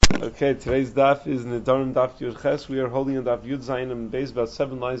Okay, today's daf is Nedarim daf Yud Ches. We are holding on daf Yud Zayin and base about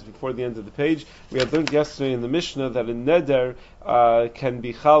 7 lines before the end of the page. We had learned yesterday in the Mishnah that a Neder can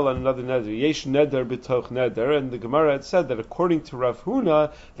be chal on another Neder. Yesh Neder b'toch Neder, and the Gemara had said that according to Rav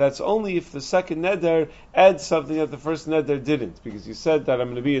Huna, that's only if the second Neder adds something that the first Neder didn't. Because you said that I'm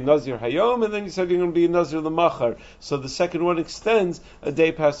going to be a Nazir Hayom, and then you said you're going to be a Nazir L'machar. So the second one extends a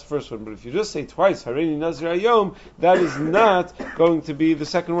day past the first one. But if you just say twice, Hareini Nazir Hayom, that is not going to be, the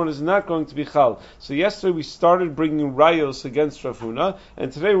second one is not going to be chal. So yesterday we started bringing rayos against Rav Huna,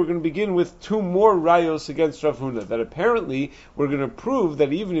 and today we're going to begin with two more rayos against Rav Huna, that apparently we're going to prove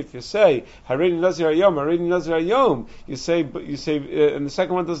that even if you say Hareini Nazir Hayom, you say, and the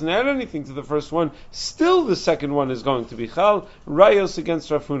second one doesn't add anything to the first one, still the second one is going to be chal. Rayos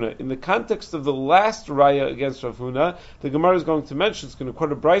against Rav Huna. In the context of the last raya against Rav Huna, the Gemara is going to mention, it's going to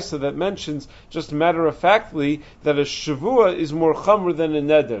quote a brisa that mentions just matter of factly that a shavua is more chamr than a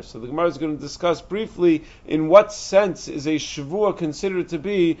neder. So the Gemara is going to discuss briefly in what sense is a shavua considered to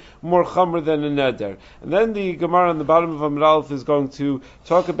be more chamr than a neder. And then the Gemara on the bottom of Amud Aleph is going to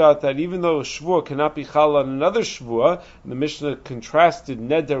talk about that even though a shavua cannot be chal on another shavua, the Mishnah contrasted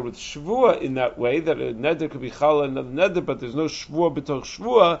neder with shavua in that way, that a neder could be chal on another neder, but there's no shavua b'toch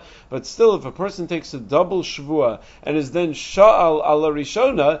shavua. But still, if a person takes a double shavua and is then sha'al ala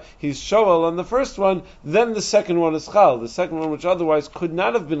rishona, he's sha'al on the first one, then the second one is chal. The second one, which otherwise could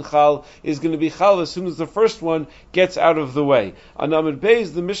not have been chal, is going to be chal as soon as the first one gets out of the way. On Amud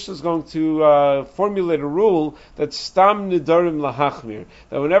Beis, the Mishnah is going to formulate a rule that Stam Nedarim lahachmir,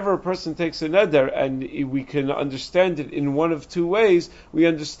 that whenever a person takes a neder, and we can understand it in one of two ways, we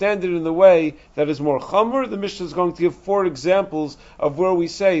understand it in the way that is more chamur. The Mishnah is going to give 4 examples of where we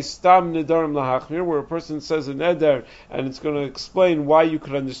say Stam Nedarim lahachmir, where a person says a neder, and it's going to explain why you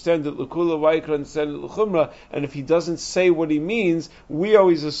could understand it l'kula, why you could understand it l'chumra, and if he doesn't say what he means, we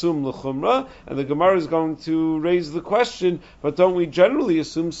always assume l'chumra, and the Gemara is going to raise the question, but don't we generally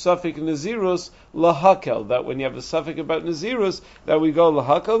assume suffik nazirus lahakel, that when you have a suffik about nazirus, that we go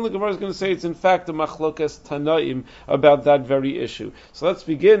lahakel, and the Gemara is going to say it's in fact a machlokas tanaim about that very issue. So let's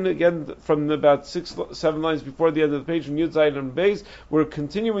begin again from about 6-7 lines before the end of the page, from Yud Zayin and Beis. We're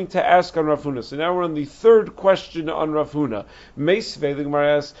continuing to ask on Rav Huna. So now we're on the third question on Rav Huna. Meisvei, the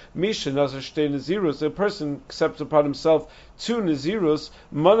Gemara asks, Misha nazar shtei nazirus, a person accepts upon himself 2 nazirus,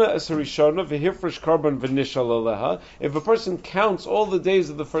 mana as harishona v'hifresh karban v'nishal aleha. If a person counts all the days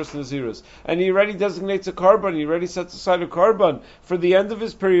of the first nazirus, and he already designates a karban, he already sets aside a karban for the end of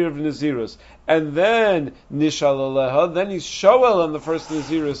his period of nazirus, and then nishal aleha, then he's shoel on the first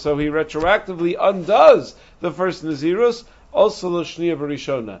nazirus, so he retroactively undoes the first nazirus. Also, l'shniya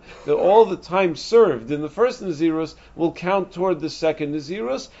b'rishona, that all the time served in the first nazirus will count toward the second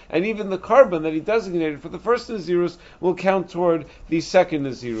nazirus, and even the karban that he designated for the first nazirus will count toward the second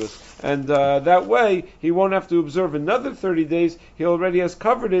nazirus. And that way, he won't have to observe another 30 days. He already has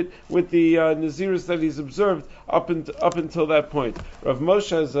covered it with the nazirus that he's observed up until that point. Rav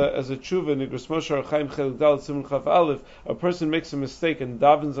Moshe, as a tshuva, Nigros Moshe Archaim Chelik Dalet Siman Chaf Aleph, a person makes a mistake and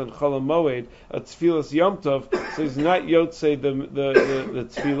davens on Chol HaMoed, a tefillas Yom Tov, so he's not yotze the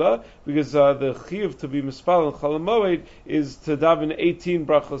tefillah, because the chiyuv to be mispal on Chol HaMoed is to daven 18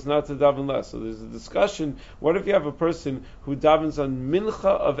 brachos, not to daven less. So there's a discussion, what if you have a person who davens on mincha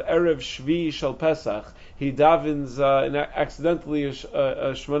of Erev Shvi Shal Pesach, he davens accidentally a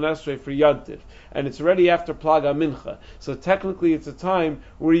Shmona Esrei for Yantiv, and it's already after Plaga Mincha. So technically it's a time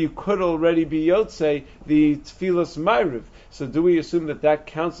where you could already be Yotzei the Tfilas Ma'ariv. So do we assume that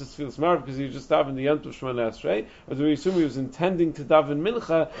counts as Tfilas Ma'ariv because he just davened the Yantiv Shmona Esrei, or do we assume he was intending to daven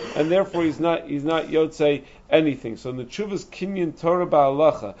Mincha and therefore he's not Yotzei anything? So in the Tshuvas Kinyan Torah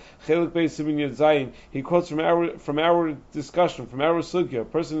Ba'alacha, Chelik Beis Siman Yud Zayin, he quotes from our discussion, from our sugya, a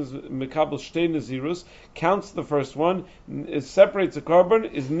person is Mekabel Shtei Nazirus, counts the first one, separates a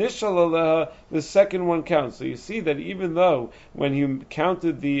karban, is Nishal Aleha, the second one counts. So you see that even though when he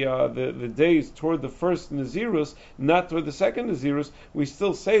counted the days toward the first Nazirus, not toward the second Nazirus, we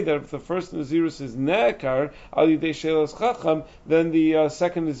still say that if the first Nazirus is Ne'ekar, Al Yidei Shelas Chacham, then the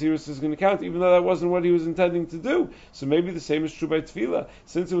second Nazirus is going to count, even though that wasn't what he was intending to do. So maybe the same is true by Tefillah.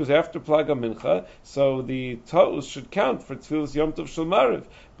 Since it was after Plaga Mincha, so the Ta'us should count for Tefillah's Yom Tov Shel Mariv.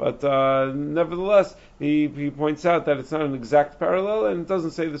 But nevertheless, he points out that it's not an exact parallel, and it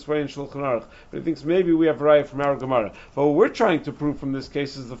doesn't say this way in Shulchan Aruch. But he thinks maybe we have a raya from our Gemara. But what we're trying to prove from this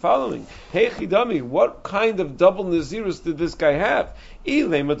case is the following: Hey Chidami, what kind of double nazirus did this guy have?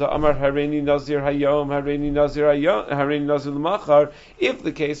 Ilema da Amar Hareini Nazir Hayom, Hareini Nazir Hayom, Hareini Nazir L'machar. If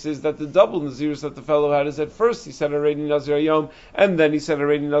the case is that the double Nazirus that the fellow had is at first he said Hareini Nazir Hayom, and then he said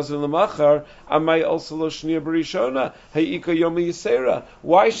Hareini Nazir L'machar, Amai also lo Shnia Barishona, Hayika Yom Yisera.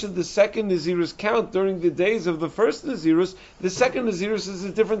 Why should the second Nazirus count during the days of the first Nazirus? The second Nazirus is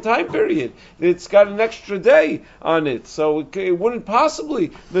a different time period. It's got an extra day on it, so it wouldn't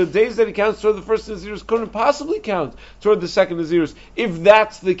possibly, the days that he counts toward the first Nazirus couldn't possibly count toward the second Nazirus, if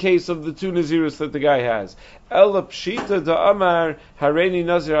that's the case of the two Nazirus that the guy has. Ela pshita da amar hareini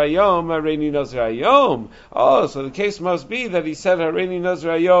nazir hayom, hareini nazir hayom. Oh, so the case must be that he said hareini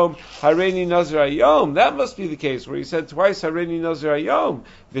nazir hayom, hareini nazir hayom. That must be the case where he said twice hareini nazir hayom.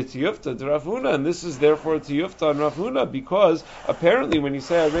 V'tiyufta de Rav Huna, and this is therefore tiyufta on Rav Huna, because apparently when you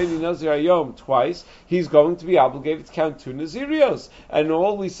say hareini nazir hayom twice, he's going to be obligated to count two nazirios. And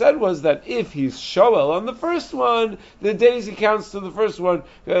all we said was that if he's shoel on the first one, the days he counts to the first one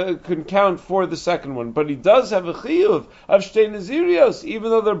can count for the second one. But he does have a chiyuv of shtei nazirios, even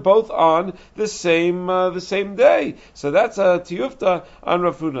though they're both on the same day. So that's a tiyufta on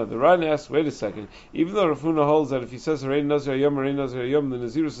Rav Huna. The Ran asks, wait a second, even though Rav Huna holds that if he says hareini nazir hayom, the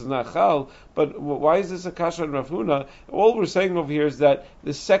nazirus is not chal, but why is this a kasha on Rav Huna? All we're saying over here is that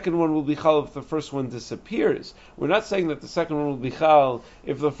the second one will be chal if the first one disappears. We're not saying that the second one will be chal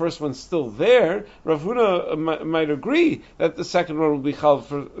if the first one's still there. Rav Huna might agree that the second one will be chal if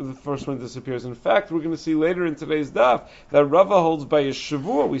the first one disappears. In fact, we're going to see later in today's daf that Rava holds by a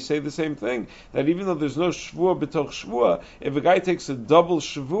shavua. We say the same thing, that even though there's no shavua b'toch shavua, if a guy takes a double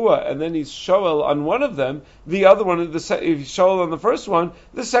shavua and then he's shoel on one of them, the other one, if he's shoel on the first one,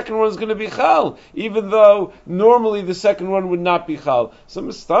 the second one is going to be chal, even though normally the second one would not be chal. So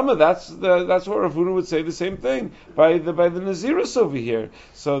Stam, that's what Rav Huna would say the same thing by the Nazirus over here.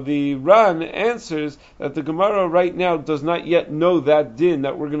 So the Ran answers that the Gemara right now does not yet know that din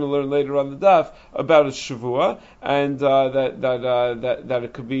that we're going to learn later on the daf about a shavua, and that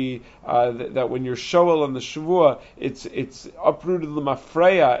it could be that when you're shoel on the shavua, it's uprooted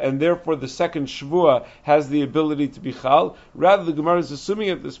l'mafreya, and therefore the second shavua has the ability to be chal. Rather, the Gemara is assuming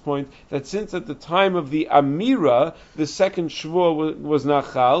at this point that since at the time of the Amira, the second Shavua was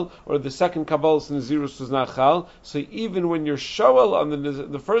not Chal, or the second Kabbalas Nazirus was not Chal, so even when you're Shoel on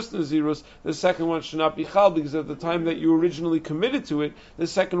the first Nazirus, the second one should not be Chal, because at the time that you originally committed to it, the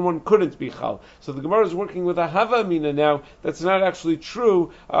second one couldn't be Chal. So the Gemara is working with a Hava Amina now, that's not actually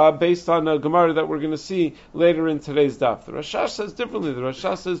true, based on a Gemara that we're going to see later in today's daf. The Rashash says differently. The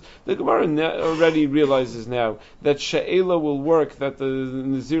Rashash says the Gemara already realizes now that She'ela will work, that the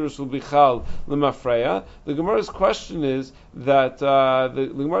Nazirus will be Chal l'mafreya. The Gemara's question is that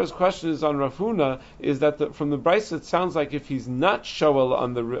the Gemara's question is on Rav Huna, is that from the Brisa it sounds like if he's not shoel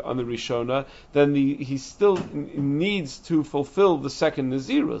on the Rishona, then he still needs to fulfill the second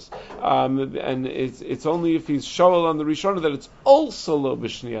Nazirus, and it's only if he's shoel on the Rishona that it's also lo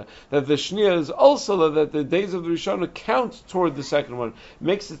b'shnia, that the shnia is also lo, that the days of the Rishona count toward the second one.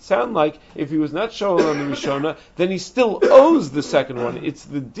 Makes it sound like if he was not shoel on the Rishona, then he still owes the second one. It's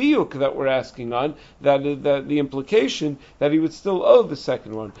the diuk that we're asking on, that the implication that he would still owe the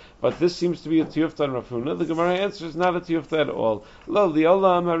second one. But this seems to be a tiyufta on Rav Huna. The Gemara answers not a tiyufta at all. Lo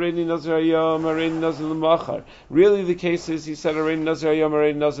liolam hareini nazir hayom, hareini nazir l'machar. Really, the case is he said hareini nazir hayom,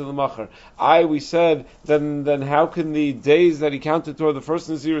 hareini nazir l'machar. We said then how can the days that he counted toward the first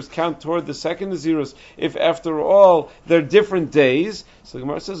Nazirus count toward the second Nazirus if after all they're different days? So the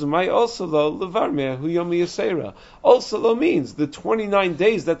Gemara says, "My also lo levarmeh hu yom yasera." Also lo means the 29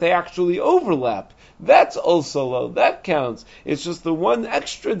 days that they actually overlap. That's also low. That counts. It's just the one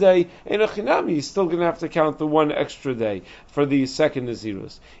extra day in a chinami. He's still going to have to count the one extra day for the second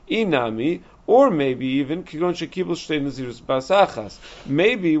Nazirus. Inami, or maybe even kigon shekibul shtei Nazirus basachas.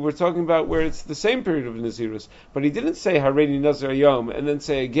 Maybe we're talking about where it's the same period of Nazirus, but he didn't say hareini nazir hayom and then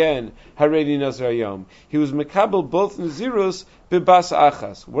say again hareini nazir hayom. He was mekabel both Nazirus b'bas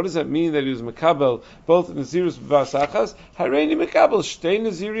achas. What does that mean that he was mekabel both Nazirus b'bas achas? Hareini mekabel shtei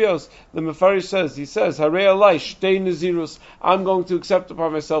Nazirios. The Mefarish says, he says, harei alai shtei Nazirus. I'm going to accept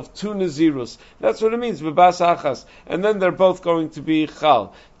upon myself two Nazirus. That's what it means, b'bas achas. And then they're both going to be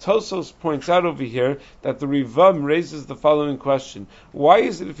chal. Tosos points out over here that the Rivam raises the following question. Why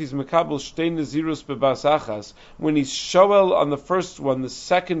is it if he's mekabel shtei Nazirus b'bas achas, when he's shoel on the first one, the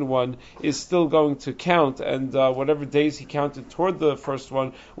second one is still going to count, and whatever days he counted toward the first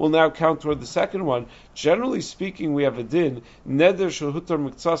one will now count toward the second one. Generally speaking, we have a din, neder shel hutar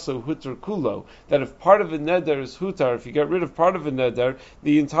miktsasa hutar kulo, that if part of a neder is hutar, if you get rid of part of a neder,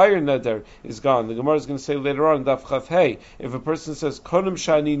 the entire neder is gone. The Gemara is going to say later on, daf chaf hey, if a person says, konim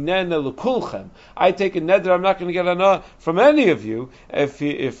shani nene lekulchem, I take a neder, I'm not going to get ana from any of you, if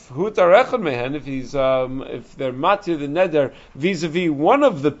hutar echad mehen, if they're matir the neder vis-a-vis one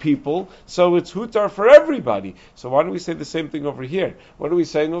of the people, so it's hutar for everybody. So why don't we say the same thing over here? What are we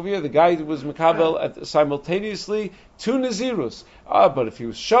saying over here? The guy was makabel simultaneously two nazirus. But if he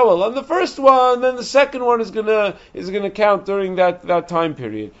was shoel on the first one, then the second one is gonna count during that time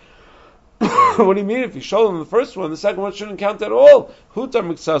period. What do you mean if he's shoel on the first one, the second one shouldn't count at all? Hutar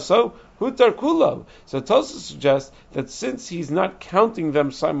miksaso, hutar kulo. So Tosa suggests that since he's not counting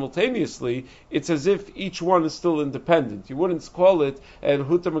them simultaneously, it's as if each one is still independent. You wouldn't call it and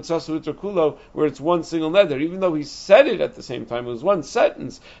hutar miksaso, hutar kulo, where it's one single neder, even though he said it at the same time. It was one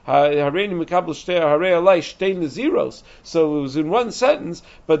sentence. Hareini mikabel shtei harei alai shtei naziros. So it was in one sentence,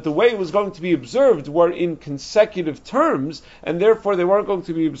 but the way it was going to be observed were in consecutive terms, and therefore they weren't going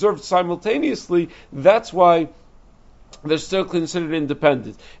to be observed simultaneously. That's why they're still considered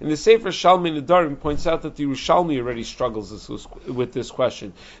independent. In the Sefer Shalmi Nedarim points out that the Yerushalmi already struggles with this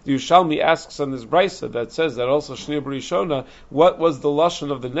question. The Yerushalmi asks on this brisa that says that also Shnei B'Rishona, what was the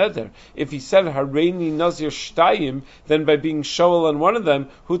lashon of the neder? If he said Hareini Nazir Shtayim, then by being shoel on one of them,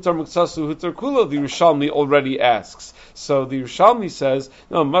 Hutar Muksasu Hutar Kulo, the Yerushalmi already asks. So the Yerushalmi says,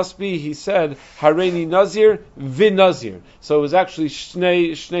 no, it must be he said Hareini Nazir V'Nazir. So it was actually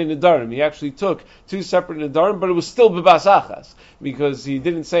Shnei Nedarim. He actually took two separate Nedarim, but it was still B'Basachas, because he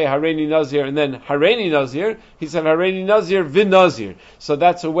didn't say Hareini Nazir and then Hareini Nazir, he said Hareini Nazir V'Nazir. So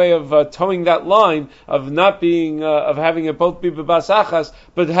that's a way of towing that line of not being, of having it both be B'Basachas,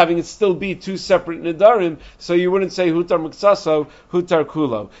 but having it still be two separate Nedarim, so you wouldn't say Hutar Muksaso, Hutar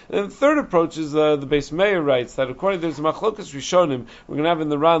Kulo. And the third approach is the Beis Meir writes that according to there's a Machlokas Rishonim, we're going to have in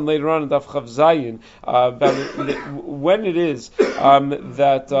the Ran later on in Daf Chav Zayin, about when it is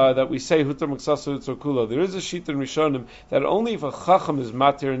that we say Hutar Muksaso, Hutar Kulo. There is a sheet in Rishonim that only if a Chacham is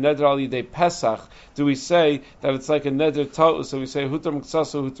matir neder al yidei Pesach do we say that it's like a neder ta'u, so we say hutar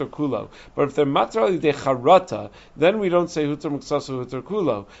muksaso hutar kulo. But if they're matir al yidei charata, then we don't say hutar muksaso hutar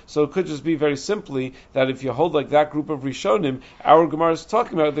kulo. So it could just be very simply that if you hold like that group of Rishonim, our Gemara is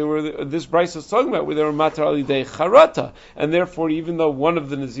talking about, this Bryce is talking about where they were matir al yidei charata, and therefore even though one of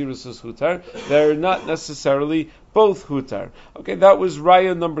the nazirus is hutar, they're not necessarily both hutar. Okay, that was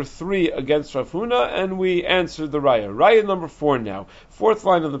raya number 3 against Rav Huna, and we answered the raya. Raya number 4 now. Fourth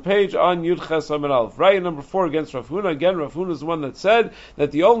line on the page on Yud Ches Amud Aleph. Raya number 4 against Rav Huna. Again, Rav Huna is the one that said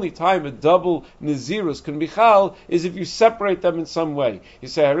that the only time a double nazirus can be chal is if you separate them in some way. You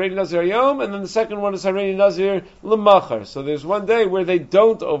say Hareini Nazir Yom, and then the second one is Hareini Nazir L'machar. So there's one day where they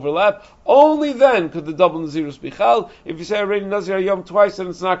don't overlap. Only then could the double nazirus be chal. If you say Hareini Nazir Yom twice, then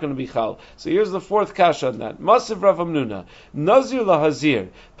it's not going to be chal. So here's the fourth kasha on that. Masiv Rav Amnuna. Nazir lahazir.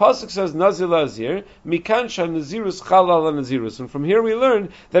 Pasuk says Nazir lahazir. Mikan sha nazirus chal ala nazirus. And from here we learn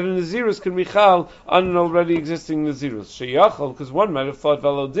that a nazirus can be chal on an already existing nazirus. Sheyachal, because one might have thought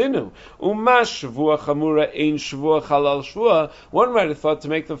velodinu. Umash shavua chamura ein shavua chal al shavua. One might have thought to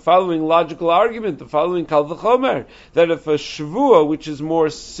make the following logical argument, the following kal v'chomer, that if a shavua, which is more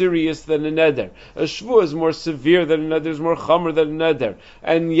serious than a neder, a shavua is more severe than a neder, is more chomer than a neder,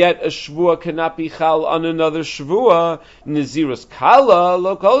 and yet a shavua cannot be chal on another shavua, nazirus kala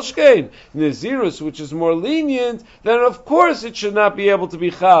lo kol shkein. Nazirus, which is more lenient, then of course it should not be able to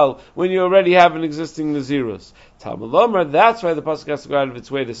be chal when you already have an existing nazirus. Talmud Lomar, that's why the pasuk has to go out of its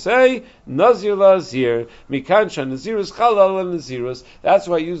way to say Nazir Lazir, Mikansha Nazirus Chalal Nazirus. That's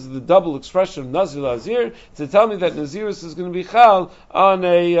why I use the double expression of Nazir Lazir to tell me that Nazirus is going to be chal on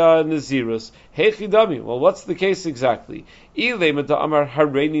a Nazirus. Hechidami. Well, what's the case exactly? Ilay Mata Amar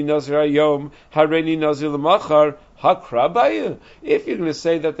Hareini Nazir Ayom, Hareini Nazir Lamachar. Hakrabaya. If you're going to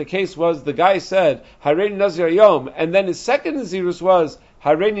say that the case was the guy said Hareini Nazir Yom, and then his second Nazirus was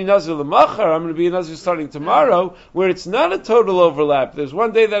Hareini Nazir L'machar, I'm going to be a Nazir starting tomorrow, where it's not a total overlap. There's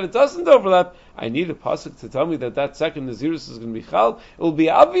one day that it doesn't overlap. I need a pasuk to tell me that second Nazirus is going to be chal. It will be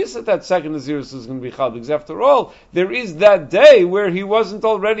obvious that second Nazirus is going to be chal, because after all, there is that day where he wasn't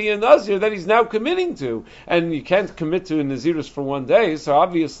already a Nazir that he's now committing to. And you can't commit to a Nazirus for one day, so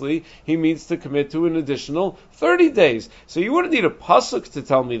obviously he means to commit to an additional 30 days. So you wouldn't need a pasuk to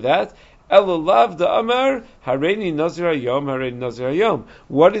tell me that. Elulav the Amar Hareini Nazir Hayom, Hareini Nazir Hayom.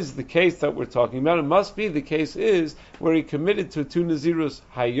 What is the case that we're talking about? It must be the case is where he committed to two Nazirus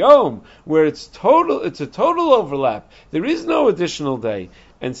Hayom, where it's a total overlap. There is no additional day.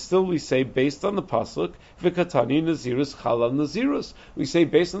 And still we say, based on the pasuk, v'katani nazirus chal al nazirus. We say,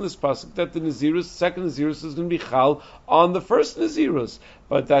 based on this pasuk, that the nazirus, second nazirus, is going to be chal on the first nazirus.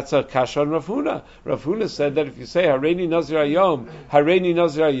 But that's a kasha on Rav Huna. Rav Huna said that if you say Hareini Nazir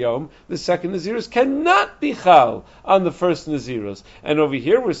Hayom, the second nazirus cannot be chal on the first nazirus. And over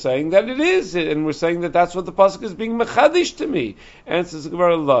here we're saying that it is, and we're saying that that's what the pasuk is being mechadish to me. Answers the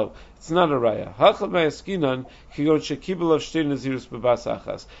Gemara, lo. It's not a raya.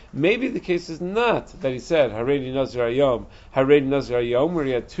 Maybe the case is not that he said Hareini Nazir Hayom, where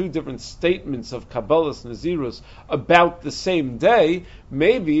he had two different statements of Kabbalah's Nazirus about the same day.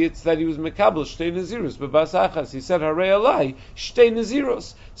 Maybe it's that he was Mekabel Shtei Nazirus B'Bas Achas. He said Harei Alai Shtei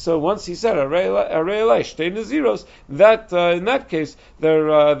Nazirus. So once he said Harei Alai Shtei Nazirus, that in that case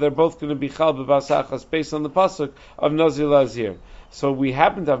they're both going to be Chal B'Bas Achas based on the pasuk of Nazir Lazir. So we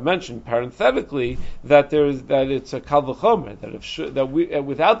happen to have mentioned parenthetically that it's a kal v'chomer,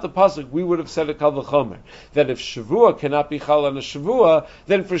 without the pasuk we would have said a kal v'chomer, that if shavua cannot be chal on a shavua,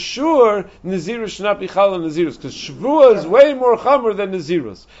 then for sure nazirus should not be chal on nazirus, because shavua is way more chomer than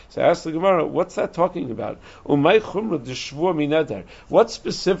nazirus. So I asked the Gemara, what's that talking about? Umay chumra de shavua mi neder. What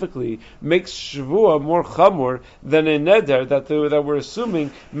specifically makes shavua more chomer than a neder that we're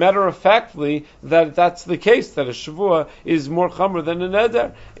assuming matter of factly that that's the case, that a shavua is more chomer than a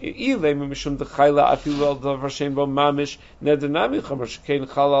neder. If you're going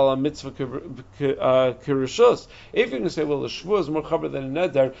to say, well, a shvua is more chaber than a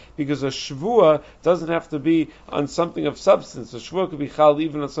neder, because a shvua doesn't have to be on something of substance. A shvua could be chal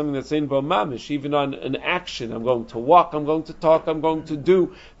even on something that's in bo mamish, even on an action. I'm going to walk, I'm going to talk, I'm going to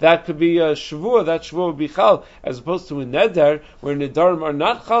do. That could be a shvua. That shvua would be chal, as opposed to a neder, where nedarim are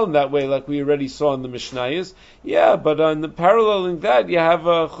not chal in that way, like we already saw in the Mishnayos. Yeah, but on the paralleling that, you have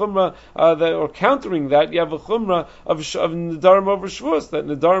a chumrah, or countering that, you have a chumrah of nedarim over shvuos, that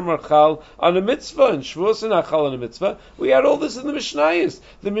nedarim are chal on a mitzvah, and shvuos are not chal on a mitzvah. We had all this in the Mishnayos.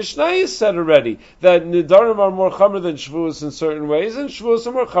 The Mishnayos said already that nedarim are more chamer than shvuos in certain ways, and shvuos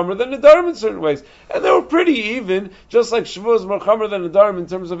are more chamer than nedarim in certain ways. And they were pretty even, just like shvuos is more chamer than nedarim in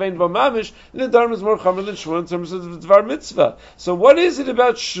terms of ein v'mamish, nedarim is more chamer than shvuos in terms of dvar mitzvah. So what is it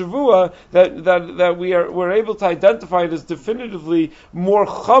about shvua that we're able to identify it as definitively more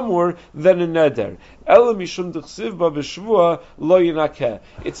chamur than a neder?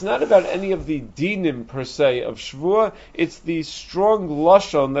 It's not about any of the dinim per se of shvua. It's the strong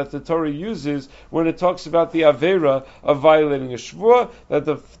lashon that the Torah uses when it talks about the avera of violating a shvua. That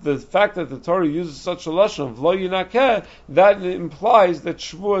the fact that the Torah uses such a lashon of lo yinakeh, that implies that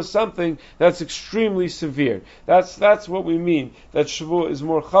shvua is something that's extremely severe. That's what we mean. That shvua is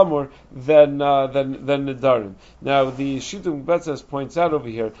more chamur than nedarim. Now the Shittim Betzes points out over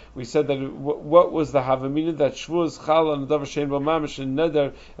here. We said that what was the havamina that shvuos chal on the davar shein bo mamish, and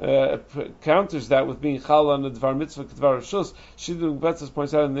neder counters that with being chal on the dvar mitzvah k'dvar rishus. Shittim Betzes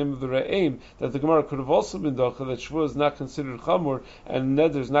points out in the name of the Re'im that the Gemara could have also been docha that shvuos is not considered chamur and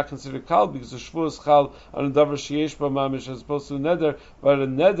neder is not considered kal, because the shvuos chal on the davar sheyesh bo mamish as opposed to neder, but a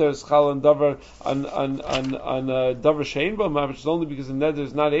neder is chal on davar on davar shein bo mamish is only because the neder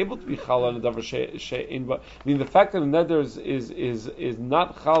is not able to be chal on the davar shein bo. I mean, the fact that a neder is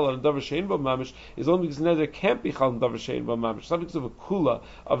not chal on a davar shein bo mamish is only because neder can't be chal on davar shein bo mamish. It's not because of a kula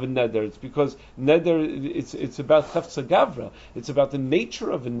of a neder. It's because neder it's about chefza gavra. It's about the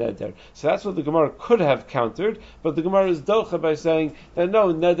nature of a neder. So that's what the Gemara could have countered, but the Gemara is docha by saying that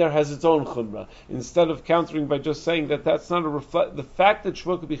no, neder has its own chumrah. Instead of countering by just saying that that's not a reflect. The fact that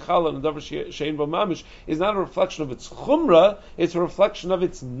shvua could be chal on a davar shein bo mamish is not a reflection of its chumrah. It's a reflection of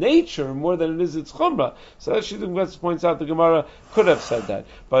its nature more than it is its chumrah. So that Shittim Betzes points out the Gemara could have said that,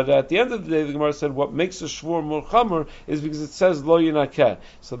 but at the end of the day, the Gemara said what makes a shvur more chamer is because it says lo yinakeh.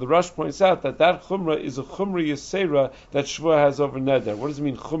 So the Rosh points out that chumrah is a chumrah yisera that shvur has over neder. What does it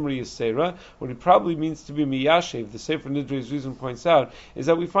mean chumrah yisera? What it probably means to be miyashev. The Sefer Nidre's reason points out is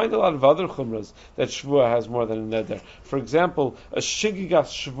that we find a lot of other chumras that shvur has more than a neder. For example, a shigigas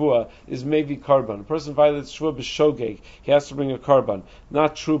shvur is maybe karban. A person violates shvur b'shogeg, he has to bring a karban.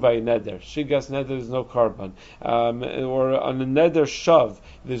 Not true by a neder. Shigas neder is no karban. Or on a neder shav,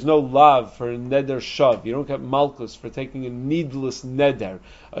 there's no lav for a neder shav. You don't get malchus for taking a needless neder.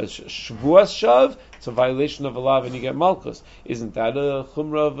 A shvuas shav, it's a violation of a law and you get malchus. Isn't that a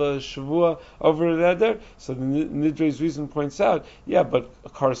chumrah of a shavua over a neder? So the Nidre's reason points out, yeah, but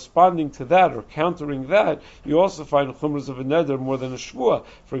corresponding to that or countering that, you also find chumras of a neder more than a shvua.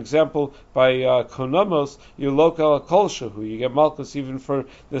 For example, by konamos, you lokal kol shahu, you get malchus even for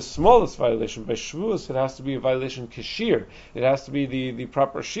the smallest violation. By shvuas, it has to be a violation kashir. It has to be the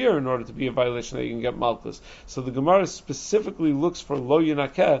proper shir in order to be a violation that you can get malchus. So the Gemara specifically looks for lo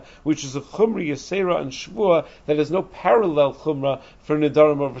yinakeh, which is a chumra yasera and shvua that has no parallel chumra for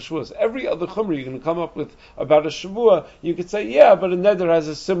nedarim over shvuas. Every other chumra you're going to come up with about a shvua, you could say, yeah, but a neder has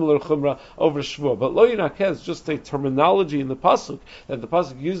a similar chumra over shvua. But lo yinakeh is just a terminology in the pasuk that the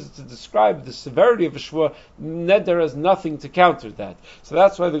pasuk uses to describe the severity of a shvua. Neder has nothing to counter that. So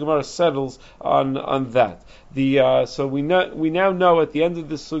that's why the Gemara settles on that. So we now know at the end of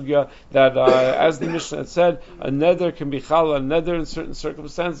this sugya that as the Mishnah had said, a neder can be chal on neder in certain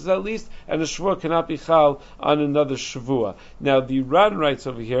circumstances at least, and a shvua cannot be chal on another shvua. Now the Ran writes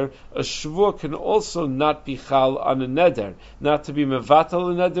over here, a shvua can also not be chal on a neder, not to be mevatal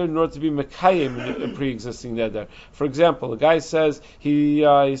a neder, nor to be mekayim a pre-existing neder. For example, a guy says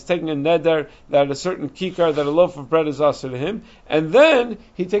he's taking a neder that a certain kikar, that a loaf of bread is also to him, and then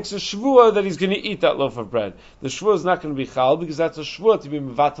he takes a shvua that he's going to eat that loaf of bread. The shvua is not going to be chal because that's a shvua to be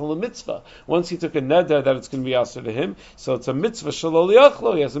mevatal a mitzvah. Once he took a neder that it's going to be also to him, so it's a mitzvah shalol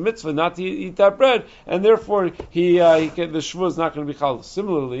liachlo. He has a mitzvah not to eat that bread, and therefore the shvua is not going to be chal.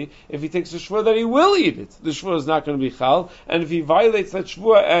 Similarly, if he takes a shvua that he will eat it, the shvua is not going to be chal. And if he violates that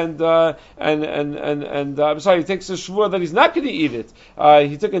shvua he takes a shvua that he's not going to eat it.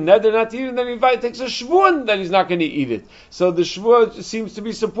 He took a neder not to eat it, and then he takes a shvua that he's not going to eat it. So the shvua seems to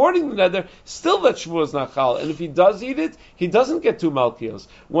be supporting the neder. Still, that shvua is not chal. And if he does eat it, he doesn't get two malkios,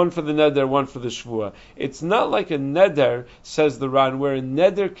 one for the neder, one for the shvua. It's not like a neder, says the Ran, where a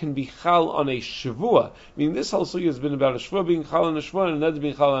neder can be chal on a shvua. I mean, this whole sugya has been about a shvua being chal on a shvua and a neder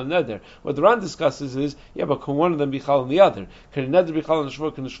being chal on a neder. What the Ran discusses is, yeah, but can one of them be chal on the other? Can a neder be chal on a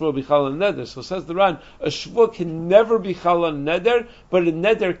shvua? Can a shvua be chal on a neder? So says the Ran, a shvua can never be chal on a neder, but a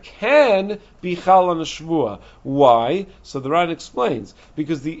neder can be chal on a shvua. Why? So the Ran explains,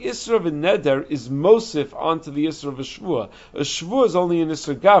 because the isra of a neder is mosif onto the isra of a shvua. A shvua is only an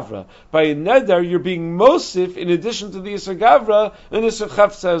isra gavra. By a neder, you're being mosif in addition to the isra gavra, an isra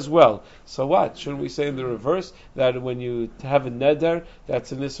chafza as well. So what? Shouldn't we say in the reverse, that when you have a neder,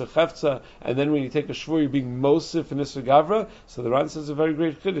 that's an isra chafza, and then when you take a shvua, you're being mosif in isra gavra? So the Ran says a very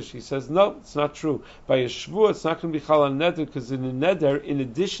great chiddush. He says, no, it's not true. By a shvua, it's not going to be chal on neder, because in a neder, in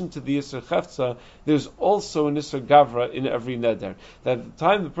addition to the isra chafza, there's also an isra gavra in every neder. That at the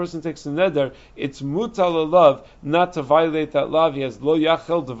time the person takes a neder, it's mutal alav not to violate that law. He has lo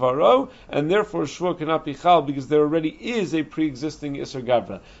yachel devaro, and therefore shvua cannot be chal because there already is a pre-existing isra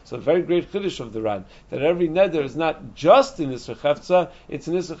gavra. So a very great chiddush of the Ran, that every neder is not just an isra chefza, it's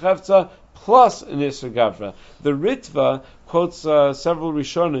an isra chefza plus an isra gavra. The Ritva quotes several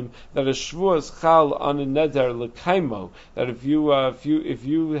Rishonim that a shvua is chal on a neder lekaimo. That if you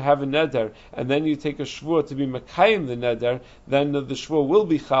have a neder and then you take a shvua to be mekayim the neder, then the shvua will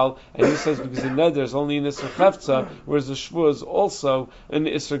be chal. And he says because the neder is only an isra chefza, whereas the shvua is also an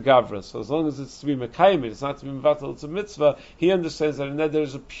isra gavra. So as long as it's to be mekayim, it's not to be mevatel, it's a mitzvah. He understands that a neder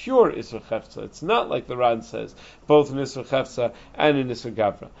is a pure isra chefza. It's not like the Ran says, both an isra chefza and an isra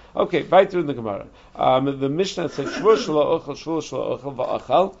gavra. Okay, weiter in the Gemara. The Mishnah says shvua shelo ochel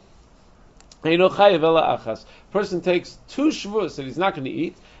va'achal. Person takes two shvuas that he's not going to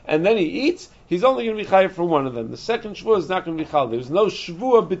eat, and then he eats, he's only going to be chayav for one of them. The second shvua is not going to be chal. There's no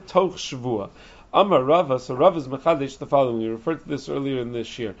shvua b'toch shvua. Amar Rava, so Rava is mechadesh the following. We referred to this earlier in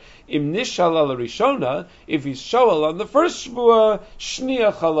this year. Im nishal al rishona, if he's shoal on the first shvua,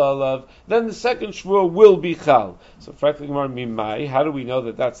 shniya chalalav, then the second shvua will be chal. So, frankly, Mimai, how do we know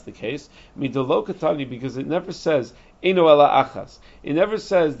that that's the case? Midolokatani, because it never says Eino ela achas. It never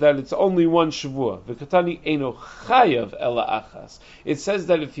says that it's only one shavua. V'katani eino chayav ela achas. It says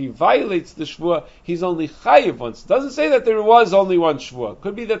that if he violates the shavua, he's only chayav once. It doesn't say that there was only one shavua.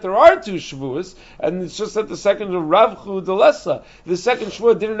 Could be that there are two shavuas, and it's just that the second of Ravchu Delesa, the second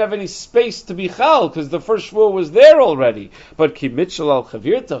shavua didn't have any space to be chal, because the first shavua was there already. But ki mitchel al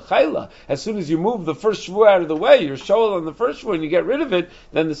chavirta chayla, as soon as you move the first shavua out of the way, you're shoal on the first shavua and you get rid of it,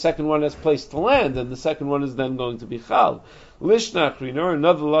 then the second one has place to land, and the second one is then going to be chal. Lishnachrin, or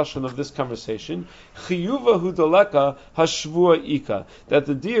another lashon of this conversation, chiyuva hudaleka hashvua ika, that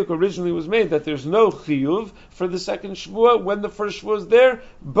the diuk originally was made that there's no chiyuv for the second shvua when the first shvua is there,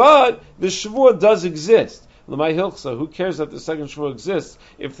 but the shvua does exist. L'may hilchsa. Who cares that the second shvua exists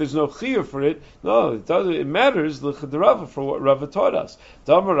if there's no chiyuv for it? No, it doesn't. It matters l'chad for what Rava taught us.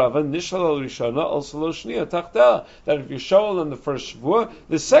 Damar Rava nishal al rishona also lo shniya tachta. That if you're showel on the first shvua,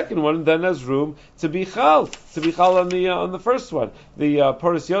 the second one then has room to be chal on the first one. The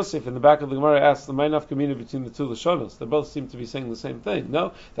Paras Yosef in the back of the Gemara asks the Mainaf Kamina between the two Lashonos. They both seem to be saying the same thing.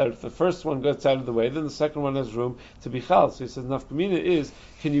 No, that if the first one gets out of the way, then the second one has room to be chal. So he says Nafkamina is,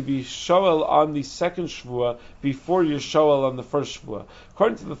 can you be shoel on the second shvua before you're shoel on the first shvua?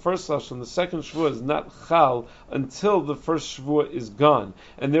 According to the first Lashon, the second shvua is not chal until the first shvua is gone,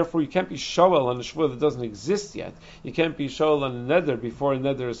 and therefore you can't be shoel on a shvua that doesn't exist yet. You can't be shoel on a neder before a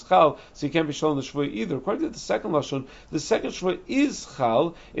neder is chal, so you can't be shoel on the shvua either. According to the second Lashon, the second shvua is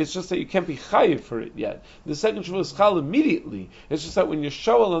chal. It's just that you can't be chayiv for it yet. The second shvua is chal immediately. It's just that when you're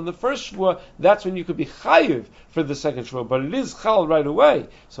shoel on the first shvua, that's when you could be chayiv for the second shvua, but it is chal right away.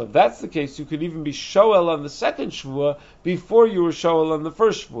 So if that's the case, you could even be shoel on the second shvua before you were shoel on the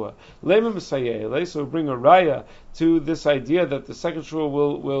first shvua. Lema Messiah, so bring a raya to this idea that the second shvua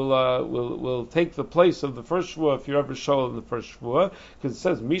will take the place of the first shvua if you're ever shoel in the first shvua, because it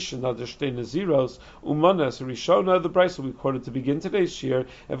says Misha Nader Shtei Naziros Umanas Rishona. The brayso we quoted to begin today's shir.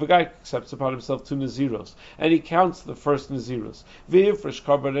 If a guy accepts upon himself 2 Naziros and he counts the first Naziros, V'yifresh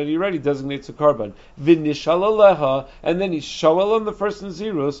Karban, and he already designates a Karban, V'nishal Aleha, and then he's shoel on the first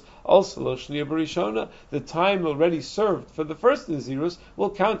Naziros, also Lo Shniya Barishona. The time already served for the first Naziros will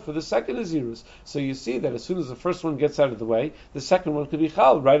count for the second Naziros. So you see that as soon as the first one gets out of the way, the second one could be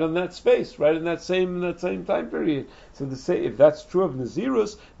chal right on that space, right in that same time period. So if that's true of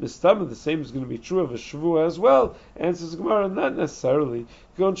Nazirus, the Stam, the same is going to be true of a Shavua as well. Answers Gemara, not necessarily.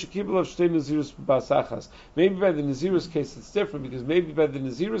 Maybe by the Nazirus case it's different, because maybe by the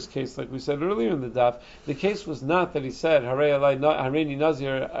Nazirus case, like we said earlier in the daf, the case was not that he said Hareini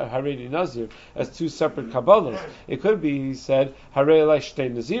Nazir as 2 separate Kabbalas. It could be he said Harei Alai Shtei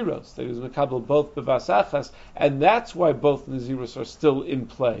Naziros, that he was Mekabel both the Basachas, and that's why both Naziros are still in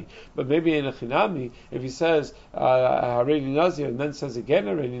play. But maybe in a Chinami, if he says Hareini Nazir and then says again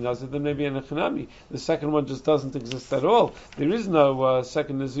Hareini Nazir, then maybe in a Chinami the second one just doesn't exist at all. There is no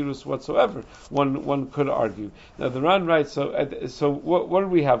second Nazirus whatsoever. One could argue. Now the Ran writes, so what do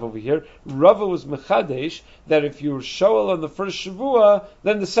we have over here? Rava was mechadesh that if you were shoel on the first Shavua,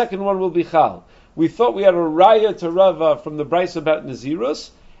 then the second one will be chal. We thought we had a raya to Rava from the brayso about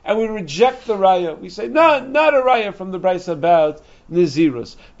Nazirus, and we reject the raya. We say, no, not a raya from the brayso about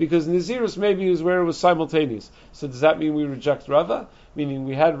Nazirus, because Nazirus maybe is where it was simultaneous. So does that mean we reject Rava? Meaning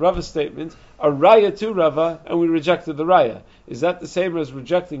we had Rava's statement, a raya to Rava, and we rejected the raya. Is that the same as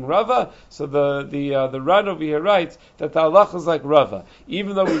rejecting Rava? So the Ran over here writes that the halacha is like Rava.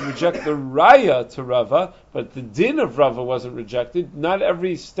 Even though we reject the raya to Rava, but the din of Rava wasn't rejected. Not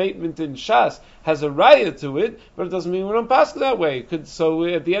every statement in Shas has a raya to it, but it doesn't mean we don't pass it that way. So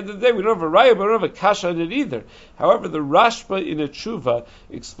at the end of the day, we don't have a raya, but we don't have a kasha on it either. However, the Rashba in a tshuva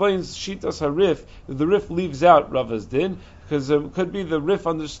explains Shitas HaRif, that the Rif leaves out Rava's din, because it could be the Rif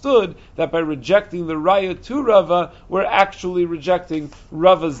understood that by rejecting the raya to Rava, we're actually rejecting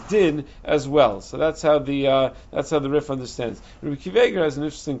Rava's din as well. So that's how the Rif understands. Rabbi Kiveger has an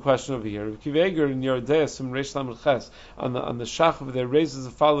interesting question over here. Rabbi Kiveger in Yerodea Sim Reish Lamed Ches on the Shach over there raises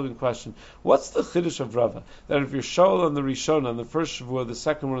the following question: what's the chiddush of Rava that if you're shoel on the Rishon on the first Shavua, the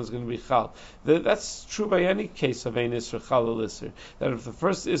second one is going to be chal? That's true by any case of ein isser chal al isser. That if the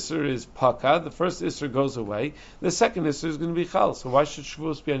first isser is paka, the first isser goes away, the second isser is going to be chal. So why should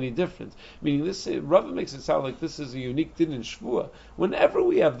Shavuos be any different? Meaning this, Rava makes it sound like this is a unique din in Shavua. Whenever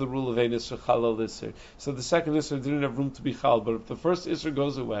we have the rule of ein isser chal al isser, so the second isser didn't have room to be chal, but if the first isser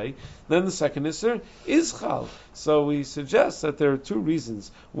goes away, then the second isser is chal. So we suggest that there are 2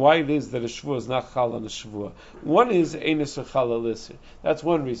 reasons why it is that a Shavua is not chal on a Shavua. One is ein isser chal al isser. That's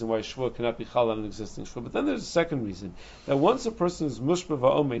one reason why a Shavua cannot be chal on an existing Shavua. But then there's a second reason, that once a person is mushba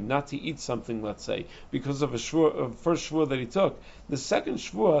va'omed not to eat something, let's say, because of a first Shavua that he took, the second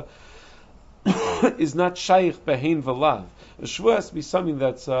Shavua is not shaykh behein v'lav. A shvua has to be something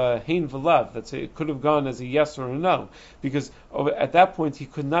that's hein v'lav. That's it could have gone as a yes or a no, because at that point he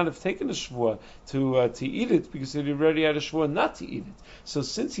could not have taken a shvua to eat it, because he already had a shvua not to eat it. So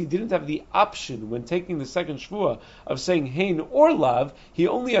since he didn't have the option when taking the second shvua of saying hein or lav, he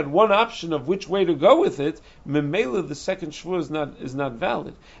only had one option of which way to go with it. Memela, the second shvua is not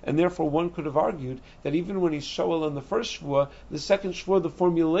valid, and therefore one could have argued that even when he's shoel on the first shvua, the second shvua, the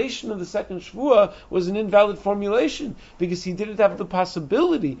formulation of the second shvua shvua was an invalid formulation because he didn't have the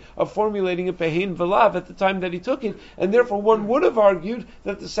possibility of formulating a behein v'lav at the time that he took it, and therefore one would have argued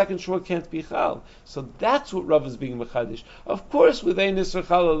that the second shvua can't be chal. So that's what Rav is being mechadish. Of course, with ein isser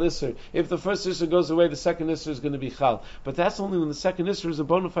chal al isser, if the first isser goes away, the second isser is going to be chal. But that's only when the second isser is a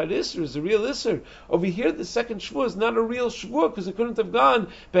bona fide isser, is a real isser. Over here, the second shvua is not a real shvua because it couldn't have gone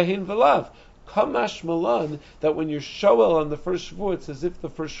behein v'lav. Kamash malan, that when you're shoel on the first shvua, it's as if the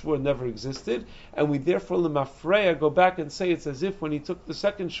first shvua never existed, and we therefore lemafreya go back and say it's as if when he took the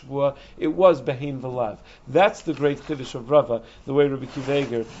second shvua, it was behein v'lav. That's the great chiddush of Rava, the way Rabbi Akiva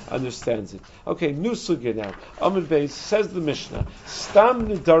Eiger understands it. Okay, new sugya now. Amud Beis says the Mishnah, Stam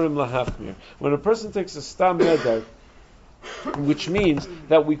Nedarim lahachmir. When a person takes a Stam Neder, which means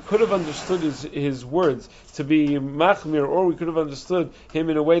that we could have understood his words to be machmir, or we could have understood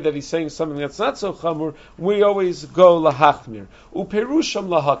him in a way that he's saying something that's not so chamur, we always go lahachmir. Uperusham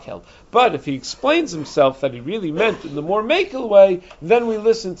lahakel. But if he explains himself that he really meant in the more makel way, then we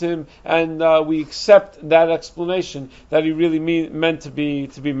listen to him and we accept that explanation that he really meant to be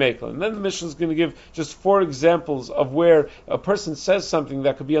makel. And then the Mishnah is going to give just 4 examples of where a person says something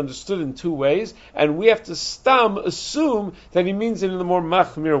that could be understood in 2 ways, and we have to stam assume that he means it in the more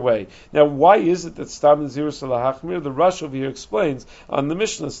machmir way. Now, why is it that stam nazirus lahachmir? The Rush over here explains on the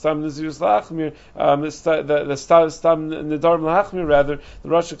Mishnah stam nazirus lahachmir, the stam nedarim lahachmir rather. The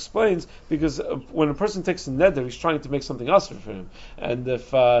Rush explains because when a person takes a neder, he's trying to make something usher for him, and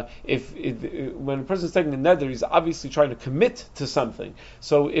when a person is taking a neder, he's obviously trying to commit to something.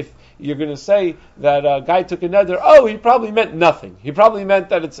 So if you're going to say that a guy took a neder, he probably meant nothing. He probably meant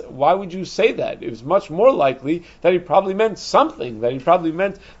that it's. Why would you say that? It was much more likely that he probably meant something, that he probably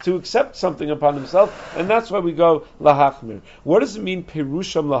meant to accept something upon himself, and that's why we go lahachmir. What does it mean,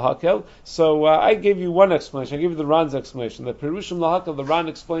 perusham lahakel? So I gave you one explanation. I gave you the Ran's explanation. That perusham lahakel, the Ran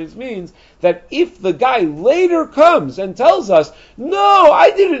explains, means that if the guy later comes and tells us, no, I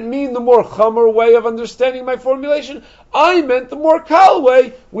didn't mean the more chamer way of understanding my formulation, I meant the more kal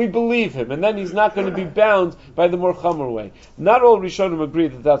way, we believe him, and then he's not going to be bound by the more chamer way. Not all Rishonim agree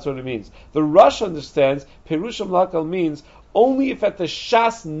that that's what it means. The Rush understands perusham lahakel means only if at the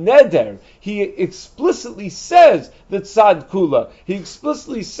Shas Neder he explicitly says that Tzad Kula, he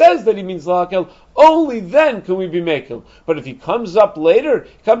explicitly says that he means Lahakel, only then can we be Mekel. But if he comes up later,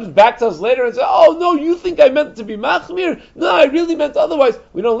 he comes back to us later and says, oh no, you think I meant to be Machmir? No, I really meant otherwise.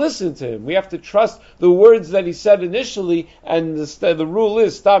 We don't listen to him. We have to trust the words that he said initially, and the rule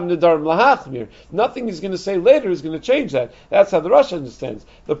is Stam Nedarim Lahachmir. Nothing he's going to say later is going to change that. That's how the Rush understands.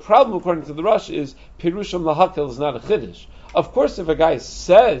 The problem, according to the Rush, is Pirusham Lahakel is not a Chiddush. Of course, if a guy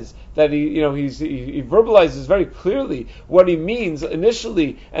says that he verbalizes very clearly what he means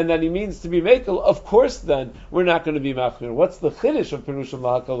initially, and that he means to be mekel, of course, then we're not going to be machmir. What's the chiddush of perushim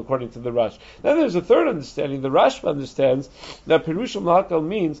lahakal according to the Rush? Then there's a third understanding. The Rashba understands that perushim lahakal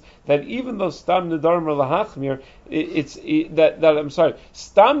means that even though stam nedarim are lahachmir,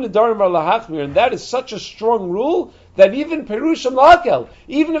 stam nedarim are lahachmir, and that is such a strong rule that even perushim lakel,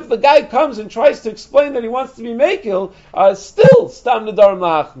 even if the guy comes and tries to explain that he wants to be mekil, still stam nedarim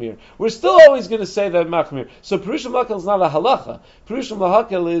lahachmir. We're still always going to say that machmir. So perushim lakel is not a halacha. Perushim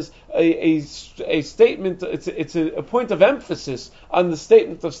lakel is a statement. It's a point of emphasis on the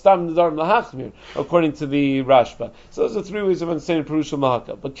statement of stam nedarim lahachmir, according to the Rashba. So those are 3 ways of understanding perushim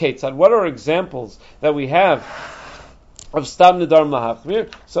lakel. But Ketzad, what are examples that we have of stam nedarim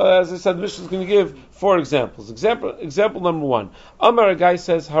lahachmir? So as I said, the Mishnah is going to give 4 examples. Example number 1. Amar, a guy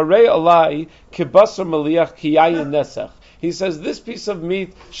says, Harei alai kibasar maliach kiyayin nesach. He says, this piece of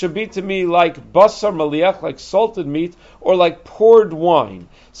meat should be to me like basar maliach, like salted meat, or like poured wine.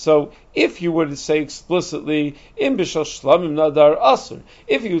 So, if you were to say explicitly, im b'shal shlamim nadar asur,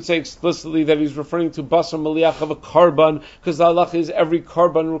 if you would say explicitly that he's referring to basar maliach of a karban, because the halach is every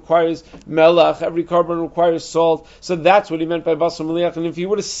karban requires melach, every karban requires salt, so that's what he meant by basar maliach. And if he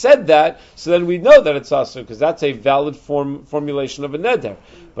would have said that, so then we know that it's asur, because that's a valid formulation of a neder.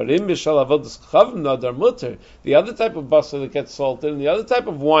 But im b'shal avodas chavim nadar mutter, the other type of basar that gets salted, and the other type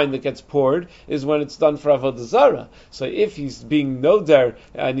of wine that gets poured, is when it's done for avodah zarah. So if he's being noder,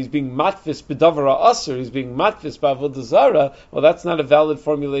 and he's being matfis b'davara asur, he's being matfis b'avodah zarah, well, that's not a valid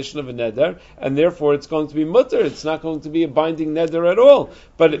formulation of a neder, and therefore it's going to be mutter. It's not going to be a binding neder at all.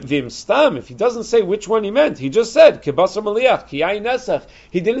 But v'im stam, if he doesn't say which one he meant, he just said kibasar maliach kiyayin nesach.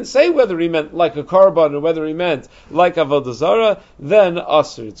 He didn't say whether he meant like a karban or whether he meant like avodah zarah. Then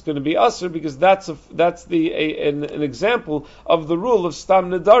asur, it's going to be asur, because that's an example of the rule of stam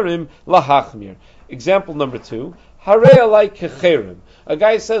nedarim lahachmir. Example number 2. Harei alai kecherim. A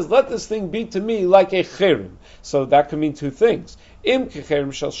guy says, let this thing be to me like a cherim. So that can mean 2 things. Im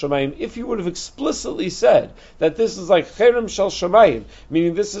kecherem shel shamayim, if you would have explicitly said that this is like cherem shel shamayim,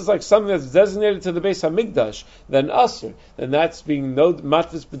 meaning this is like something that's designated to the Beis Hamikdash, then asur, then that's being no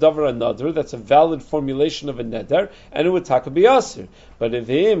matvis b'davar another, that's a valid formulation of a neder, and it would taka be asur. But if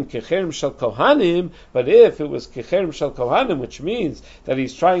kecherem shel kohanim, but if it was kecherem shel kohanim, which means that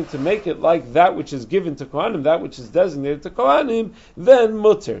he's trying to make it like that which is given to kohanim, that which is designated to kohanim, then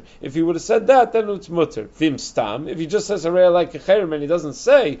mutter. If he would have said that, then it's mutter. Vim stam. If he just says harei like kecherem and he doesn't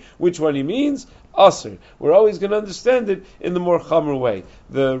say which one he means, asur. We're always going to understand it in the more chamer way.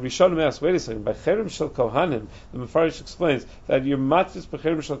 The Rishonim asks, wait a second, by cherem shel kohanim, the Mefarish explains that your matvis by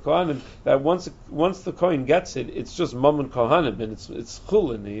cherem shel kohanim, that once the kohen gets it, it's just mammon kohanim, and it's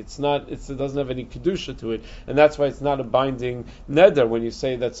chulin. It doesn't have any kedusha to it, and that's why it's not a binding neder when you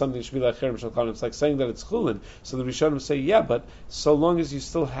say that something should be like cherem shel kohanim. It's like saying that it's chulin. So the Rishonim say, yeah, but so long as you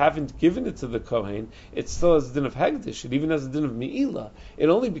still haven't given it to the kohen, it still has a din of hegdish. It even has a din of me'ilah. It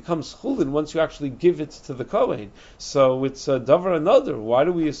only becomes chulin once you actually give it to the kohen. So it's a davar another. Why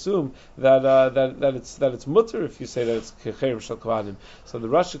do we assume that it's mutter if you say that it's kecherem shel kohanim? So the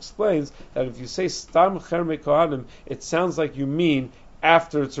Rush explains that if you say stam cherem kohanim, it sounds like you mean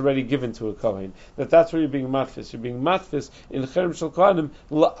after it's already given to a kohen. That's where you're being matfis. You're being matfis in cherem shel kohanim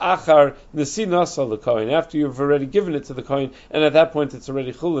la'achar nesinasa l'kohen. After you've already given it to the kohen, and at that point it's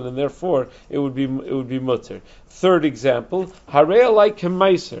already chulin, and therefore it would be mutter. Third example, harei like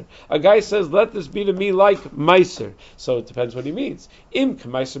k'meiser. A guy says, "Let this be to me like meiser." So it depends what he means. Im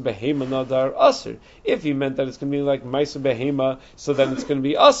k'meiser behema nadar aser. If he meant that it's going to be like meiser behema, so then it's going to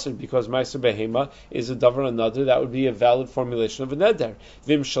be aser because meiser behema is a davar another. That would be a valid formulation of a neder.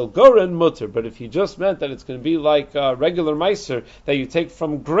 Vim shel goren mutter. But if he just meant that it's going to be like regular meiser that you take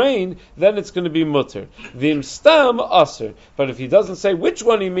from grain, then it's going to be mutter. Vim stam aser. But if he doesn't say which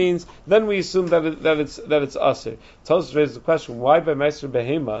one he means, then we assume that it's aser. Tosfos raises the question: why by meiser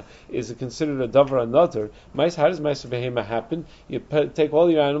behema is it considered a davar another? How does meiser behema happen? You take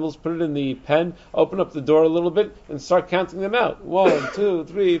all your animals, put it in the pen, open up the door a little bit, and start counting them out. 1, 2,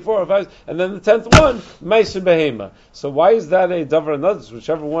 3, 4, 5, and then the 10th one, meiser behema. So why is that a davar another?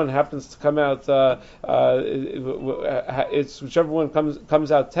 Whichever one happens to come out, it's whichever one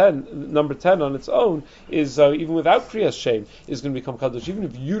comes out 10, number 10 on its own is even without kriyas shem is going to become kadosh. Even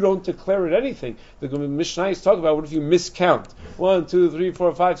if you don't declare it anything, the Mishnayos talk about what if you miscount 1, 2, 3,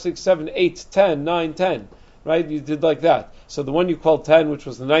 4, 5, 6, 7, 8, 10, 9, 10. Right? You did like that. So the one you called 10, which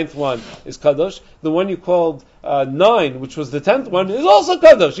was the 9th one, is kadosh. The one you called 9, which was the 10th one, is also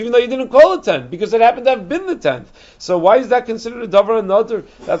kadosh, even though you didn't call it 10, because it happened to have been the 10th. So why is that considered a davar another?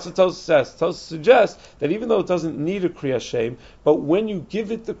 That's what Tosfos says. Tosfos suggests that even though it doesn't need a kriyas shem, but when you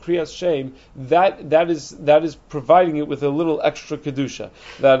give it the kriyas shem, that is providing it with a little extra kedusha.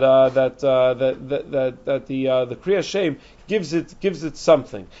 The kriyas shem gives it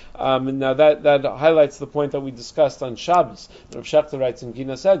something. And now that highlights the point that we discussed on Shabbos. Rav Shechter writes in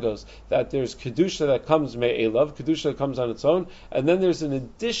Ginas Egos that there's kedusha that comes me'elav, kedusha that comes on its own, and then there's an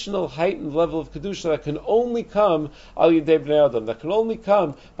additional heightened level of kedusha that can only come al yidei bnei adam, that can only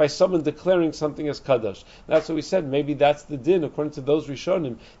come by someone declaring something as kadosh. That's what we said. Maybe that's the din according to those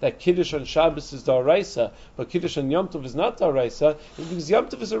Rishonim that kiddush on Shabbos is da'oraisa, but kiddush on Yom Tov is not da'oraisa, because Yom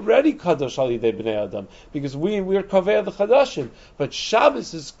Tov is already kadosh al yidei bnei adam, because we're kaveh the chadashim. But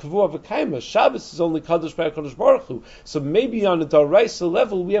Shabbos is kavua v'kaima. Shabbos is only kadosh by Hakadosh Baruch Hu. So maybe on a daraisa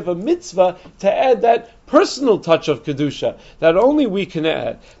level we have a mitzvah to add that personal touch of kedusha that only we can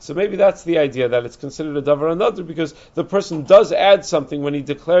add. So maybe that's the idea, that it's considered a davar another because the person does add something when he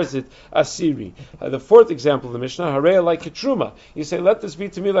declares it asiri. The fourth example of the Mishnah, harei like truma. You say, let this be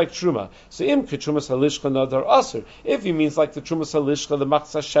to me like truma. So im truma salishcha nadar aser. If he means like the truma salishcha, the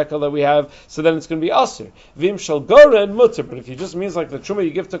machzah shekel that we have, so then it's going to be aser. Vim shal goren mutter. But if he just means like the truma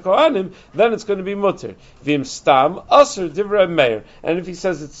you give to kohanim, then it's going to be mutter. Vim stam aser divrei meir. And if he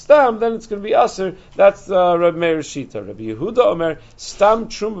says it's stam, then it's going to be aser. That's Reb Meir's shita. Rabbi Yehuda Omer stam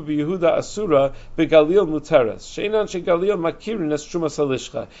truma beYehuda asura begalil muteres sheinan shegalil makirin es truma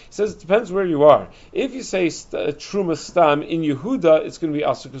salishcha. He says it depends where you are. If you say truma stam in Yehuda, it's going to be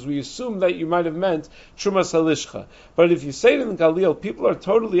asur because we assume that you might have meant truma salishcha. But if you say it in Galil, people are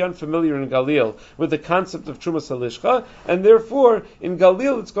totally unfamiliar in Galil with the concept of truma salishcha, and therefore in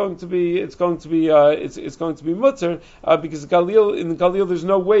Galil it's going to be mutter because in Galil there's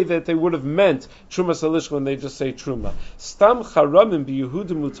no way that they would have meant truma Trumas Halishcha when they just say Truma. Stam Charamim be Yehuda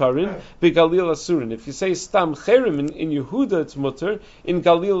Mutarin, be Galil Asurin. If you say Stam Cherim in Yehuda, it's Mutter, in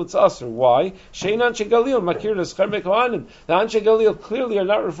Galil it's Asur. Why? Shein Anshe Galil, Makiras Cherme Kohanim. The Anshe Galil clearly are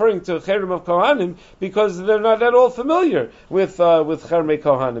not referring to Cherim of Kohanim because they're not at all familiar with Cherme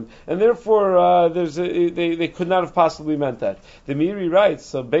Kohanim. And therefore, they could not have possibly meant that. The Miri writes,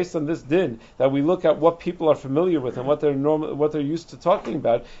 so based on this din, that we look at what people are familiar with and what they're used to talking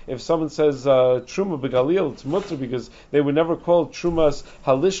about. If someone says Truma Begalil, it's Mutter because they would never call Trumas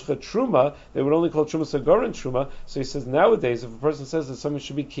Halishcha Truma, they would only call Trumas Hagorin Truma. So he says nowadays, if a person says that something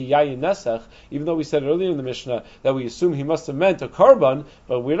should be Kiyayin Nesach, even though we said earlier in the Mishnah that we assume he must have meant a Karban,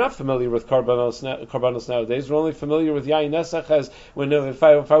 but we're not familiar with Karbanos nowadays. We're only familiar with Yayin Nesach as when if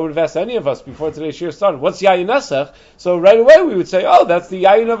I would have asked any of us before today's year started, what's Yayin Nesach? So right away we would say, oh, that's the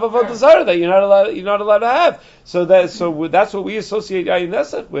Yayin of Avodah Zarah that you're not allowed to have. So that's what we associate Yayin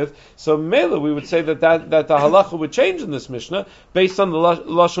Nesach with. So Mela, we would say that the halacha would change in this Mishnah based on the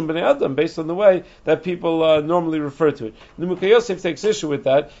Lashon Bnei Adam, based on the way that people normally refer to it. Nimukei Yosef takes issue with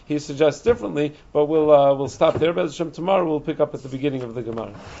that. He suggests differently, but we'll stop there. But tomorrow we'll pick up at the beginning of the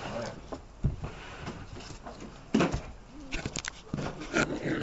Gemara.